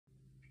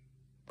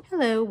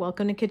Hello,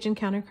 welcome to Kitchen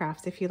Counter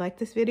Crafts. If you like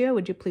this video,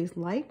 would you please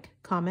like,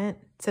 comment,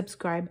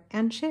 subscribe,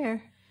 and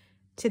share?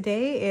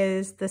 Today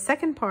is the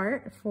second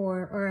part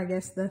or I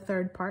guess the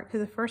third part, because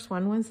the first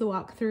one was the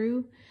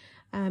walkthrough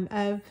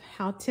of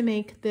how to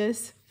make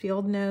this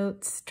field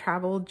notes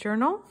travel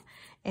journal.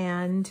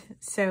 And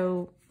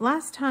so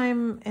last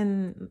time,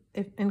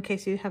 in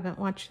case you haven't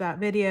watched that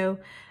video,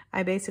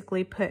 I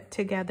basically put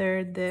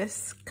together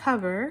this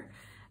cover,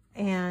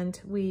 and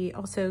we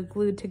also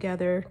glued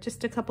together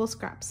just a couple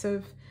scraps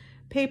of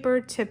paper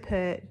to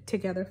put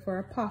together for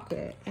a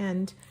pocket.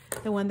 And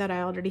the one that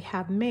I already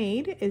have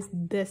made is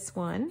this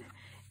one,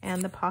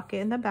 and the pocket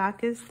in the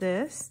back is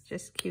this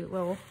just cute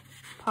little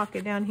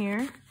pocket down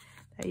here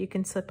that you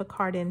can slip a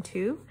card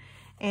into.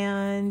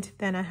 And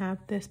then I have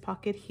this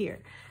pocket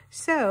here.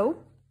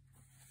 So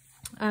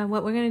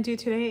what we're going to do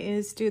today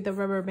is do the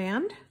rubber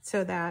band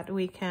so that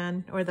we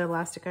can, or the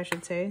elastic I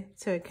should say,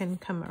 so it can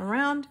come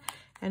around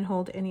and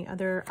hold any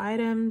other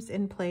items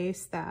in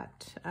place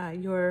that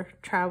your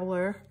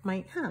traveler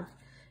might have.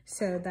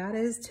 So that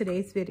is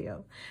today's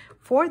video.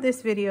 For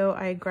this video,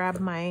 I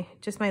grabbed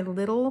just my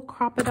little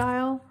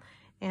crop-a-dile,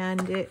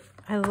 and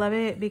I love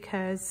it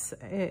because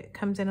it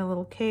comes in a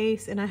little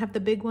case, and I have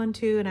the big one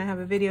too, and I have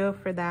a video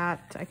for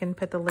that. I can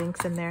put the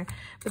links in there.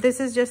 But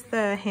this is just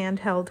the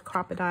handheld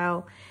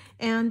crop-a-dile,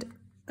 and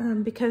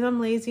because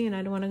I'm lazy and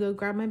I don't want to go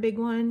grab my big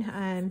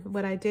one,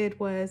 what I did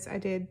was I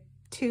did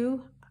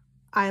 2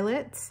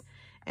 eyelets,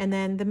 and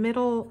then the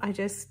middle I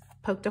just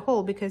poked a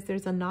hole because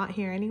there's a knot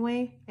here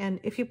anyway, and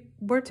if you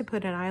were to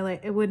put an eyelet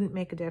it wouldn't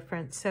make a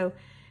difference. So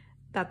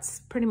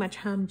that's pretty much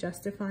how I'm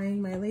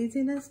justifying my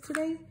laziness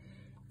today,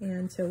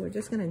 and so we're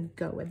just gonna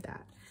go with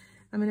that.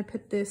 I'm gonna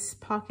put this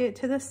pocket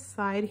to the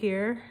side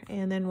here,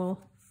 and then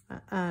we'll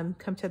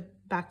come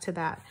back to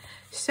that.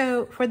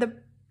 So for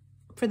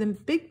the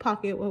big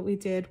pocket, what we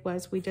did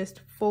was we just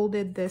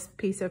folded this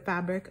piece of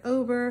fabric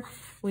over,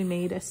 we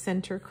made a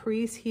center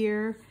crease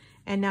here,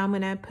 and now I'm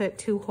gonna put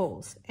 2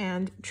 holes.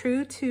 And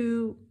true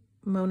to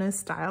Mona's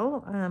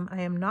style,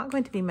 I am not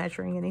going to be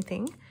measuring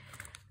anything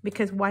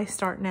because why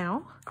start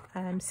now?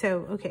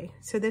 Okay,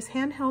 so this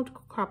handheld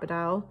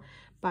crop-a-dile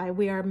by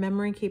We Are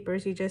Memory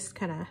Keepers, you just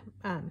kind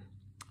of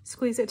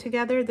squeeze it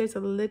together. There's a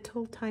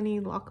little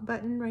tiny lock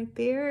button right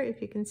there,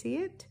 if you can see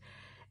it,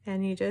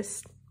 and you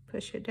just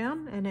push it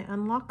down and it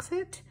unlocks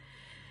it.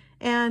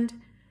 And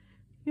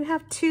you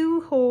have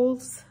 2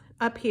 holes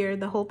up here.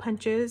 The hole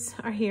punches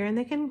are here, and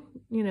they can,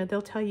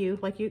 they'll tell you,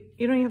 like, you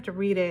don't even have to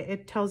read it.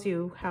 It tells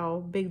you how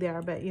big they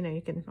are, but you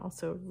can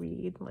also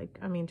read,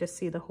 just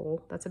see the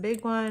hole. That's a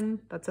big one,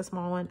 that's a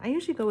small one. I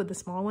usually go with the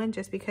small one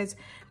just because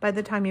by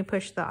the time you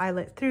push the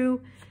eyelet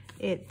through,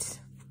 it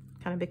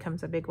kind of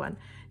becomes a big one.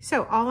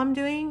 So all I'm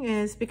doing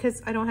is,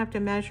 because I don't have to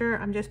measure,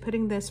 I'm just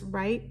putting this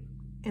right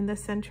in the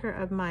center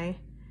of my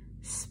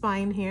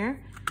spine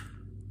here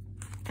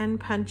and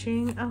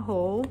punching a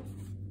hole,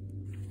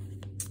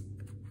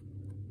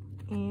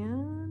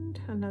 and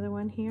another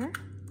one here.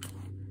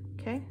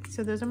 Okay,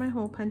 so those are my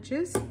hole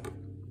punches.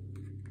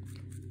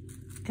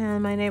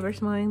 And my neighbor's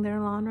mowing their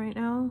lawn right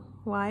now.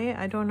 Why?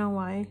 I don't know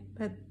why,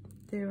 but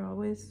they're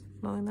always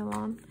mowing the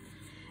lawn.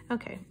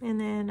 Okay, and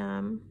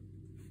then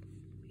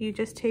you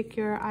just take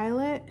your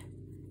eyelet,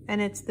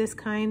 and it's this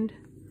kind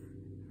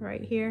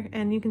right here,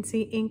 and you can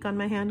see ink on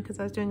my hand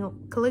because I was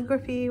doing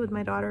calligraphy with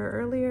my daughter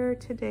earlier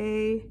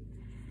today,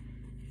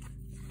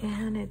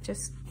 and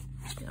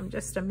I'm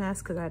just a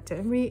mess because I had to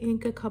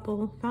re-ink a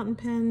couple fountain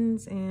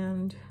pens,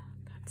 and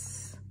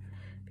that's,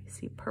 you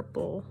see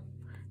purple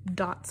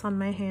dots on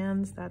my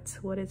hands,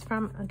 that's what it's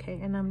from. Okay,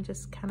 and I'm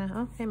just kind of,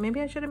 okay, maybe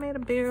I should have made a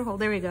bigger hole.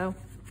 There we go.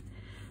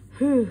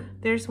 Whew,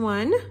 there's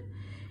one.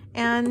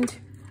 And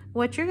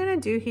what you're gonna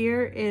do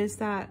here is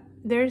that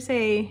there's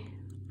a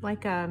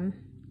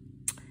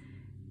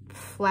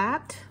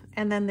flat,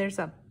 and then there's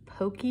a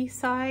pokey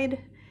side,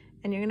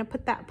 and you're gonna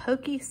put that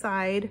pokey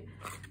side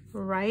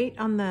right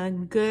on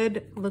the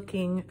good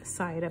looking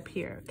side up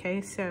here.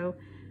 Okay, so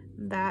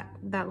that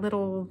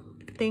little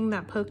thing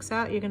that pokes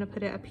out, you're gonna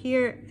put it up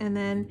here, and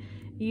then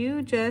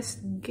you just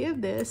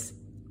give this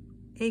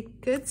a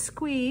good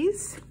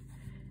squeeze,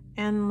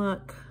 and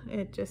look,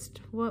 it just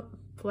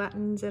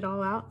flattens it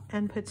all out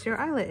and puts your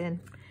eyelet in.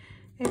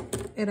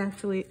 It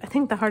actually, I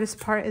think the hardest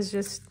part is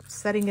just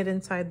setting it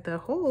inside the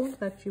hole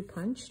that you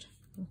punched.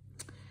 I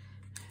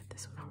had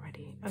this one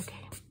already.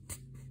 Okay.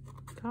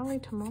 Golly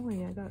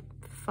tamale, I got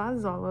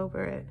fuzz all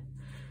over it.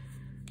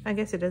 I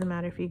guess it doesn't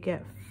matter if you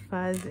get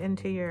fuzz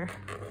into your,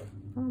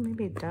 oh,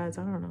 maybe it does,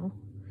 I don't know.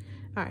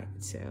 All right,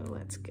 so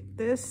let's get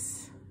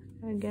this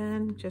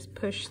again, just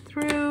push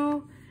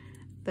through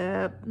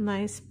the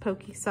nice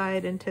pokey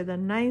side into the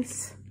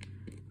nice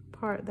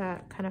part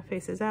that kind of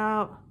faces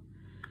out.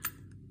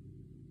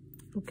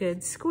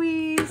 Good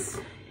squeeze,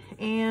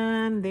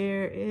 and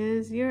there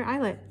is your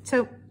eyelet.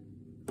 So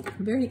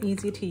very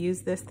easy to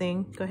use this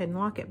thing. Go ahead and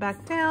lock it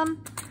back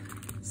down,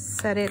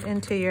 set it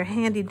into your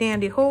handy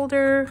dandy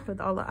holder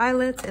with all the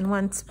eyelets in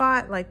one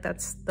spot. Like,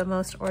 that's the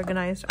most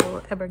organized I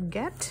will ever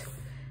get.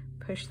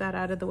 Push that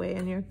out of the way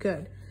and you're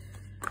good.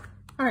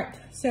 All right,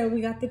 so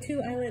we got the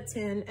 2 eyelets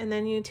in, and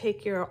then you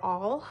take your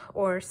awl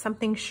or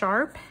something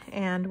sharp,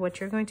 and what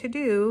you're going to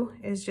do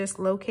is just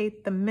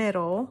locate the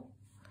middle.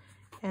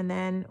 And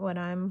then what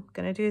I'm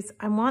gonna do is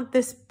I want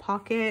this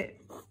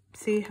pocket,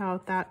 see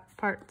how that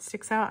part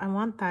sticks out? I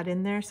want that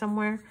in there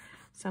somewhere.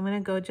 So I'm gonna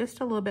go just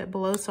a little bit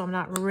below so I'm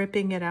not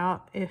ripping it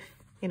out if,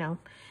 you know,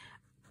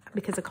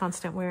 because of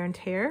constant wear and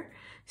tear.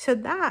 So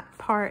that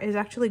part is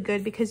actually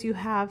good because you're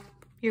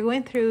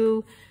going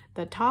through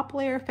the top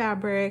layer of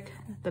fabric,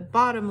 the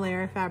bottom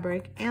layer of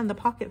fabric, and the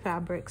pocket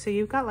fabric. So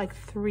you've got like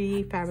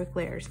 3 fabric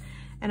layers.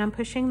 And I'm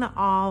pushing the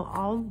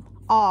all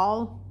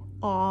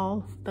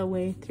the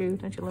way through.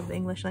 Don't you love the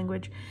English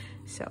language?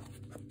 So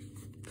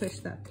push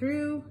that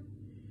through.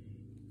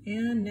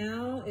 And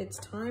now it's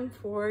time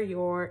for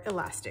your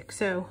elastic.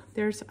 So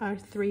there's our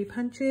 3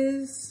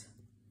 punches.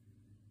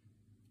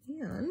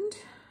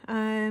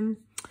 And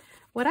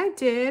what I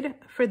did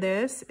for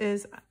this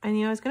is I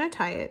knew I was gonna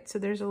tie it. So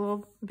there's a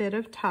little bit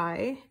of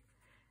tie.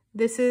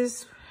 This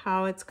is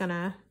how it's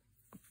gonna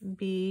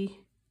be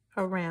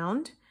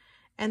around.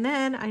 And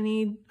then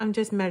I'm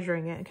just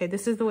measuring it. Okay,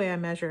 this is the way I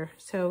measure.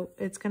 So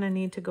it's gonna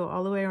need to go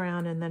all the way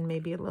around and then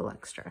maybe a little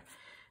extra.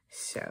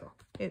 So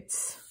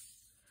it's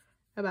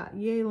about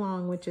yay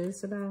long, which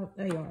is about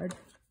a yard.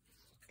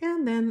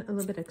 And then a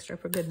little bit extra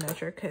for good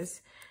measure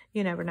because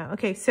you never know.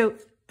 Okay, so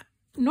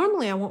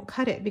normally I won't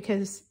cut it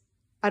because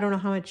I don't know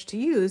how much to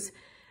use.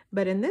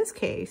 But in this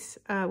case,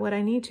 what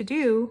I need to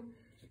do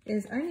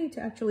is I need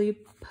to actually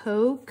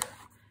poke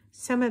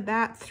some of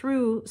that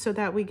through so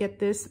that we get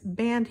this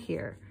band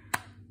here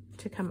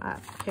to come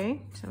up,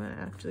 okay? So I'm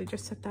gonna actually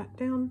just set that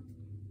down.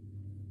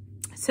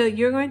 So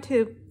you're going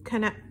to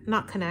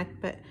not connect,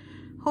 but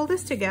hold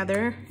this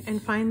together and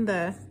find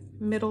the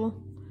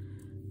middle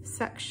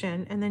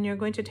section. And then you're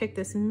going to take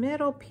this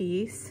middle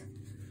piece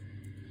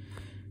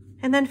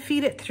and then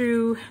feed it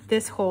through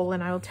this hole.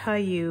 And I will tell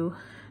you,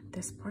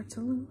 this part's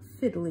a little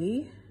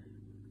fiddly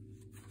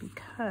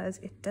because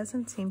it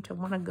doesn't seem to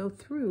wanna go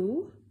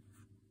through.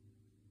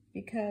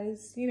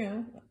 Because, you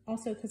know,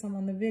 also because I'm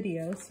on the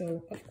video,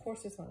 so of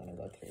course it's not going to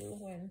go through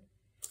when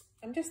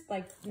I'm just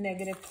like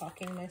negative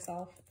talking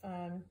myself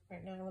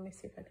right now. Let me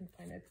see if I can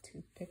find a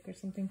toothpick or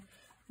something.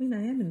 I mean,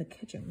 I am in the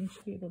kitchen. You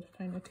should be able to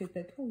find a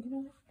toothpick. Oh, you know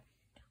what?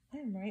 I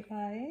am right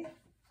by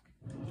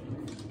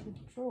the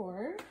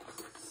drawer.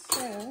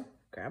 So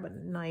grab a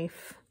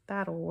knife.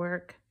 That'll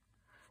work.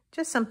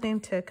 Just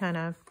something to kind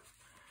of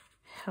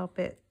help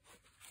it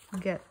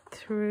get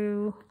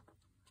through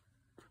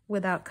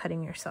without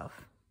cutting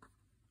yourself.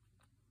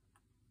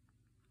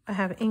 I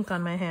have ink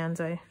on my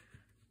hands. I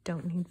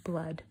don't need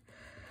blood.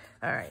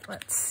 All right,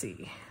 let's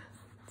see.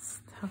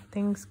 That's how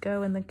things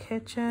go in the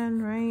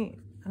kitchen, right?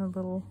 A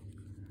little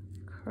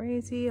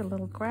crazy, a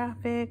little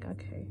graphic.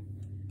 Okay,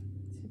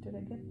 so did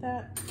I get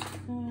that?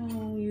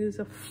 I'll use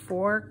a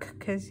fork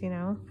because, you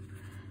know,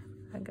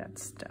 I got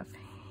stuff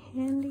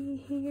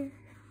handy here.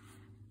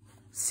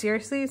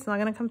 Seriously, it's not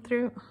gonna come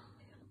through?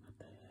 What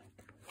the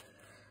heck?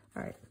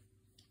 All right.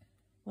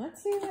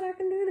 Let's see what I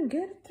can do to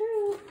get it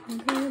through.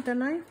 Okay, the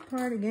knife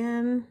part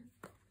again.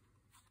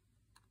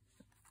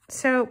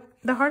 So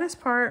the hardest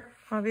part,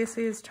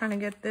 obviously, is trying to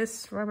get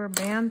this rubber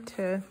band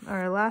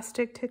or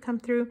elastic to come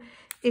through.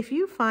 If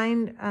you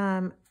find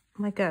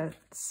like a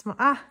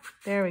small,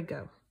 there we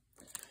go.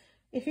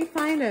 If you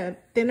find a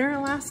thinner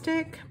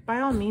elastic, by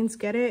all means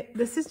get it.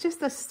 This is just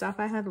the stuff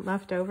I had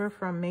left over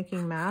from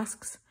making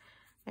masks.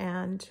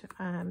 And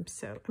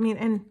so, I mean,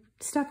 and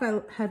stuff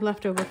I had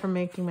left over from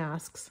making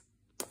masks.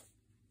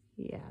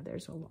 Yeah,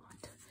 there's a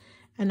lot.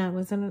 And I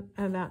wasn't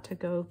about to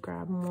go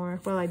grab more.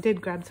 Well, I did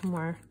grab some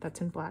more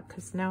that's in black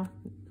because now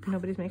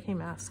nobody's making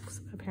masks,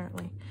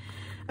 apparently.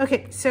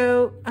 Okay,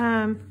 so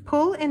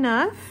pull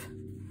enough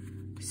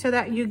so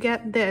that you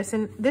get this.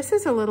 And this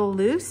is a little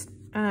loose,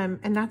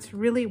 and that's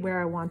really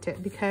where I want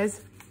it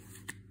because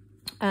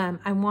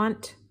I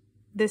want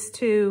this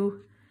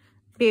to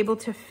be able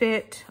to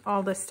fit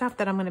all the stuff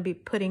that I'm going to be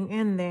putting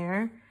in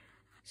there.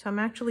 So I'm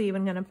actually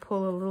even going to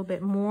pull a little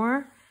bit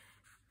more.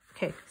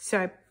 Okay,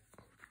 so I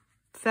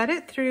fed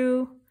it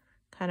through,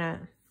 kind of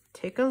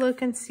take a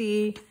look and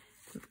see,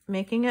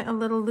 making it a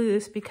little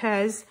loose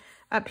because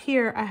up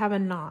here I have a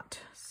knot.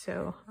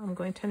 So I'm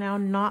going to now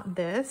knot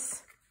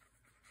this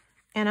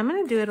and I'm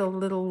going to do it a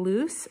little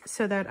loose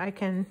so that I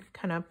can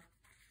kind of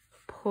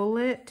pull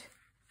it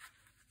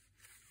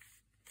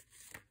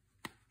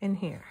in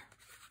here.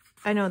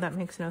 I know that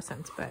makes no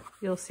sense, but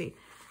you'll see.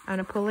 I'm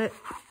going to pull it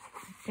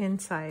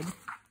inside.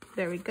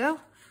 There we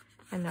go.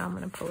 And now I'm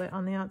going to pull it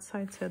on the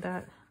outside so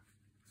that,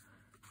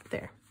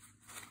 there.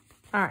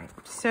 All right,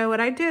 so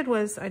what I did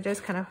was I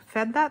just kind of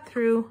fed that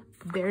through.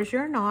 There's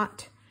your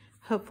knot.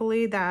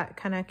 Hopefully that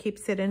kind of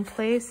keeps it in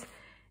place.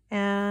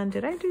 And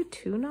did I do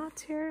 2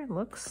 knots here? It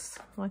looks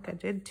like I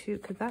did 2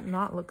 because that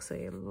knot looks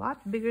a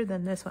lot bigger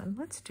than this one.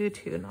 Let's do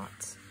 2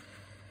 knots.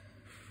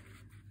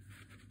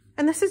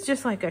 And this is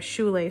just like a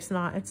shoelace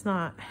knot. It's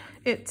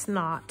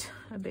not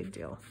a big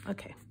deal.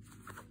 Okay.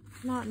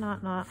 Knot,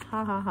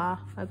 ha ha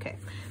ha. Okay,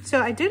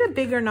 so I did a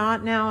bigger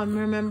knot now, I'm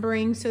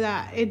remembering, so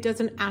that it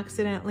doesn't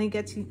accidentally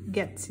gets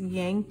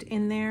yanked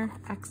in there.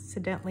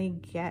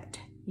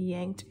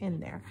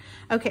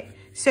 Okay,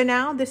 so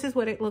now this is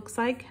what it looks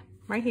like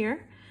right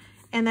here.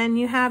 And then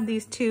you have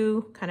these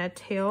two kind of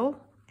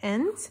tail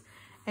ends,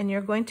 and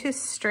you're going to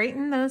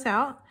straighten those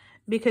out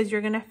because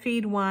you're gonna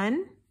feed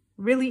one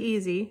really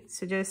easy.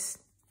 So just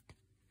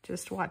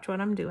watch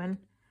what I'm doing.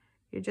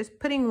 You're just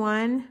putting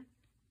one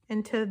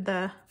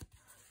into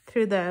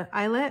through the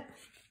eyelet.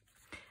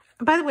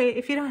 By the way,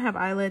 if you don't have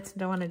eyelets and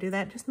don't want to do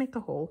that, just make a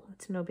hole.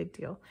 It's no big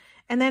deal.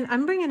 And then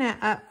I'm bringing it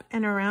up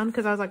and around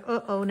because I was like,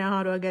 uh-oh, now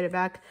how do I get it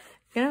back?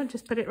 You know,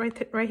 just put it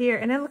right here.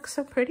 And it looks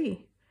so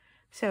pretty.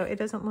 So it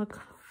doesn't look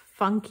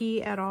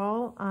funky at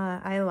all.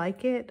 I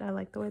like it. I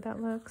like the way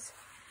that looks.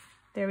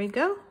 There we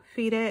go.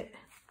 Feed it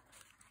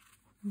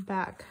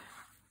back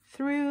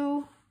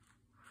through.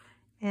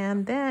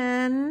 And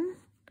then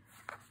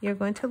you're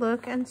going to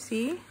look and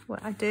see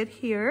what I did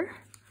here,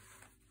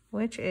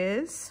 which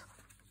is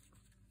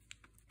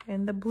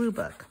in the blue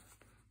book.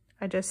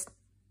 I just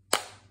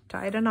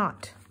tied a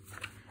knot.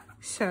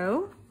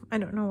 So I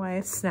don't know why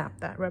I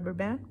snapped that rubber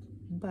band,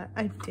 but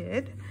I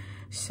did.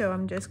 So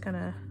I'm just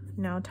gonna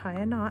now tie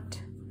a knot.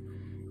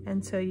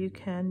 And so you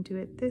can do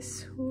it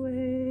this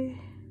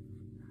way.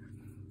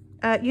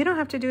 You don't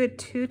have to do it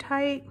too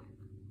tight,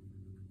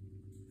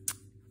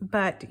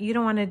 but you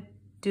don't want to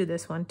do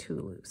this one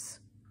too loose.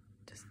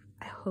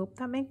 I hope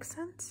that makes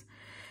sense.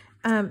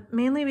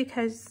 Mainly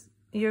because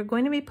you're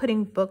going to be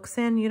putting books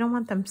in. You don't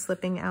want them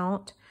slipping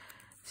out.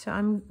 So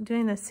I'm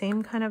doing the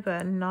same kind of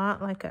a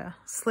knot, like a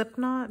slip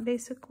knot,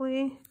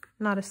 basically.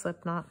 Not a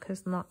slip knot,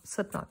 because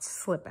slip knots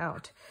slip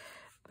out.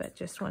 But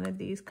just one of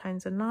these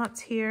kinds of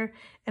knots here.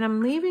 And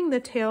I'm leaving the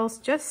tails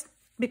just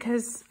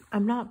because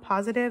I'm not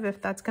positive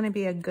if that's going to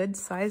be a good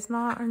size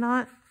knot or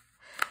not.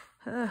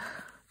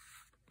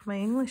 My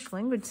English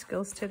language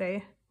skills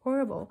today,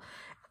 horrible.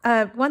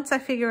 Once I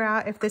figure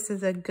out if this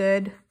is a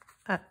good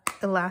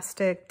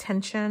elastic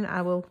tension,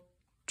 I will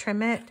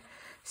trim it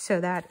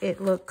so that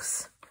it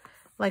looks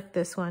like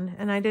this one.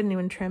 And I didn't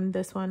even trim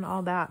this one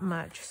all that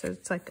much. So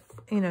it's like,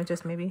 you know,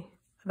 just maybe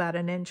about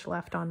an inch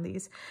left on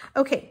these.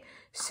 Okay,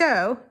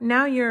 so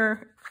now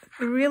you're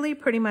really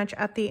pretty much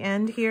at the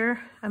end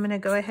here. I'm gonna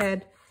go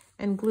ahead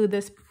and glue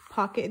this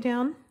pocket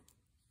down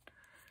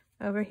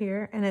over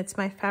here. And it's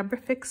my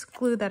Fabri Fix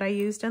glue that I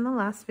used in the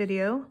last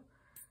video.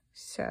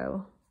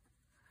 So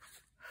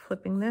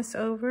flipping this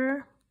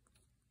over,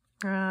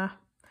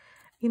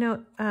 you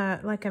know,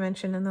 like I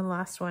mentioned in the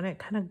last one, it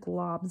kind of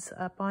globs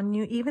up on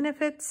you, even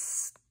if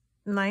it's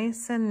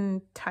nice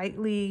and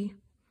tightly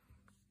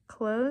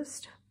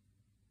closed.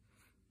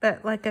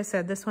 But like I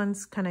said, this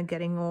one's kind of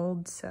getting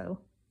old, so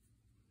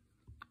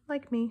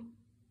like me.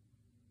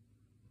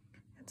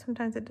 And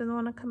sometimes it doesn't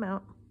want to come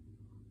out,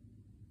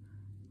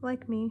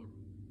 like me.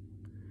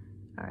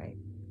 All right.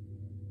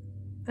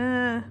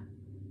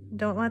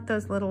 Don't let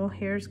those little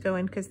hairs go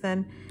in, because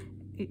then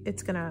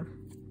it's gonna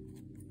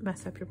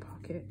mess up your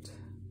pocket.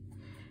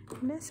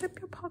 Mess up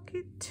your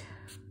pocket.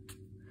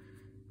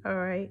 All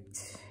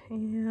right,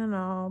 and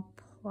I'll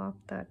plop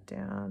that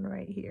down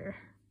right here.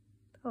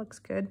 That looks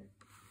good.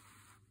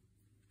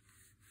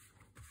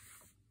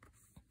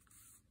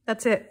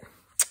 That's it.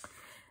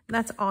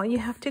 That's all you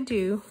have to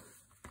do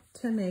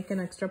to make an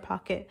extra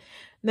pocket.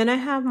 Then I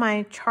have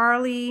my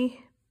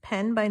Charlie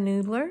pen by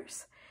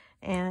Noodlers,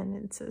 and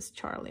it says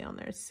Charlie on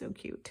there. It's so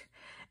cute.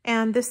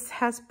 And this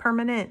has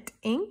permanent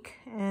ink,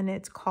 and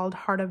it's called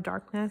Heart of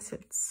Darkness.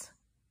 It's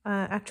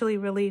actually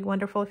really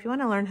wonderful. If you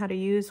want to learn how to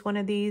use one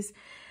of these,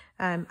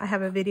 I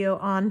have a video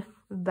on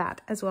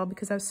that as well,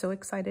 because I was so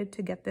excited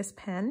to get this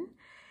pen.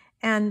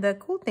 And the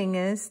cool thing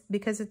is,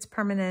 because it's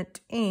permanent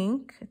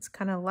ink, it's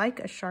kind of like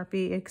a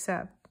Sharpie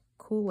except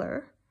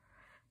cooler.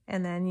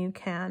 And then you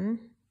can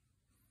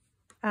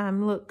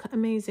look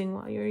amazing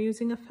while you're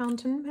using a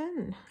fountain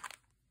pen.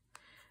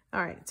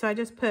 All right, so I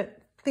just put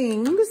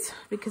things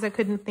because I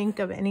couldn't think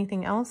of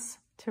anything else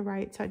to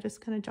write. So I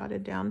just kind of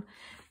jotted down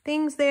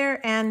things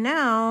there. And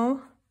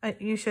now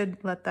you should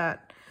let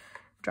that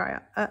dry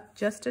up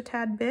just a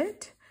tad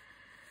bit.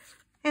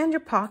 And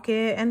your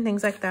pocket and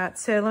things like that.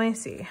 So let me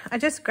see. I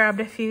just grabbed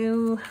a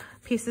few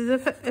pieces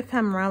of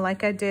ephemera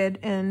like I did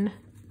in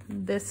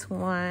this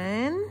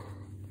one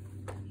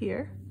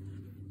here.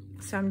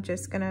 So I'm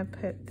just gonna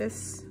put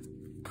this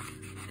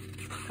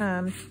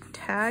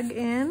tag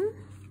in.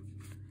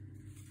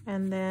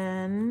 And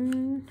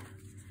then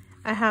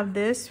I have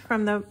this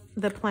from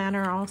the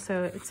planner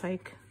also. It's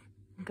like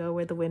go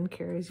where the wind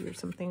carries you or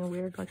something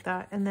weird like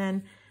that. And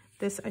then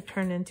this I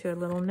turned into a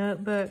little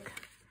notebook,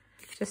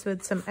 just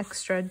with some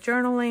extra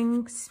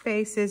journaling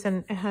spaces,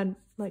 and it had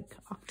like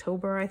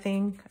October, I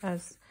think,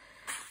 as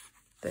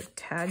the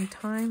tag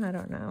time. I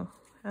don't know.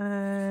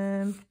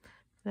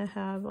 I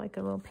have like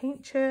a little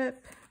paint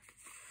chip.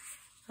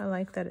 I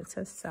like that it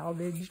says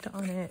salvaged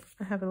on it.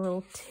 I have a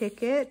little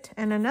ticket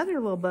and another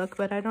little book,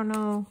 but I don't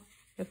know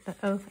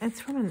Oh,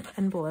 it's from an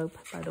envelope,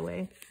 by the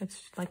way.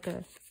 It's like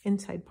the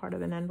inside part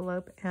of an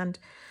envelope, and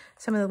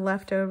some of the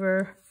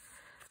leftover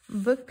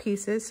book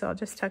pieces. So I'll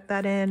just tuck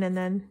that in, and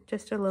then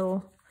just a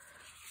little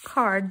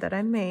card that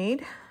I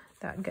made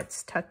that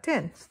gets tucked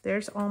in. So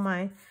there's all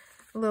my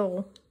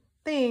little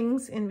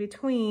things in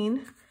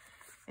between.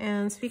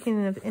 And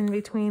speaking of in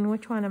between,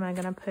 which one am I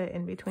going to put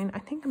in between? I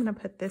think I'm going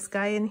to put this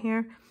guy in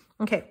here.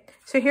 Okay,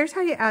 so here's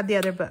how you add the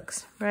other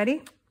books.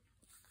 Ready?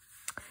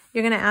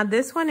 You're going to add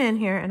this one in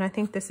here, and I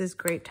think this is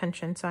great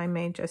tension, so I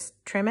may just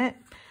trim it.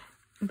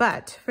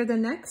 But for the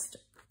next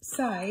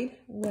side,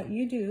 what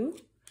you do,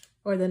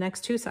 or the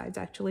next two sides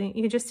actually,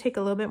 you just take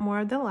a little bit more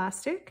of the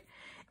elastic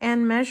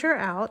and measure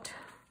out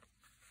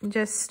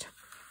just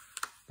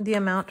the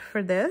amount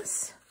for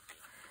this.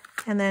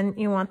 And then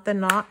you want the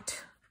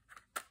knot,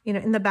 you know,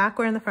 in the back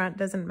or in the front,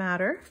 doesn't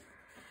matter.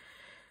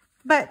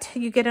 But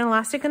you get an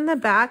elastic in the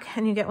back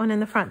and you get one in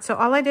the front. So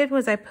all I did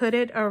was I put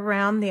it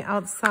around the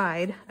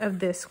outside of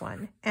this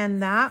one.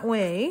 And that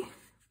way,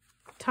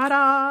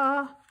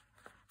 ta-da,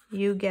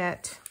 you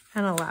get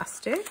an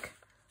elastic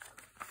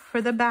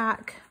for the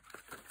back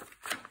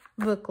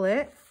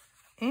booklet.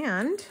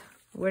 And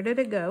where did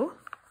it go?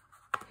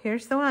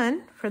 Here's the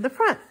one for the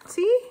front.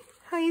 See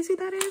how easy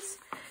that is?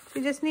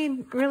 You just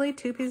need really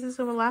 2 pieces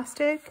of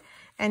elastic,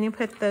 and you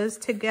put those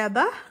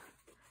together.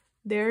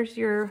 There's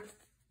your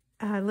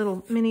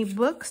little mini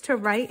books to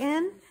write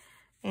in.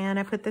 And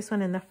I put this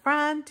one in the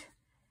front,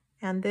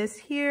 and this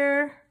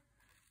here,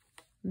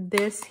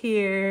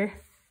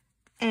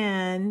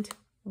 and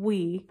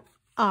we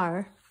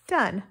are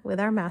done with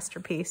our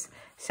masterpiece.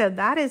 So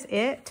that is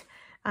it.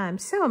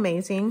 So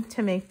amazing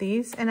to make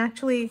these. And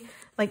actually,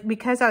 like,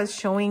 because I was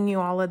showing you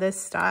all of this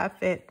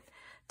stuff, it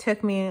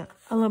took me a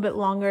little bit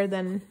longer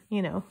than,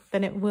 you know,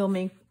 than it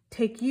will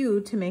take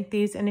you to make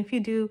these. And if you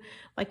do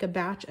like a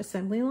batch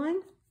assembly line,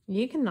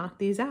 you can knock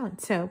these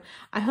out. So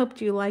I hope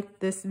you liked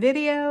this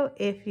video.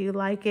 If you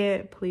like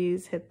it,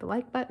 please hit the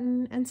like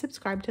button and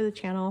subscribe to the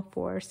channel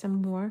for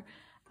some more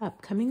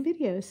upcoming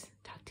videos.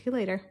 Talk to you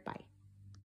later. Bye.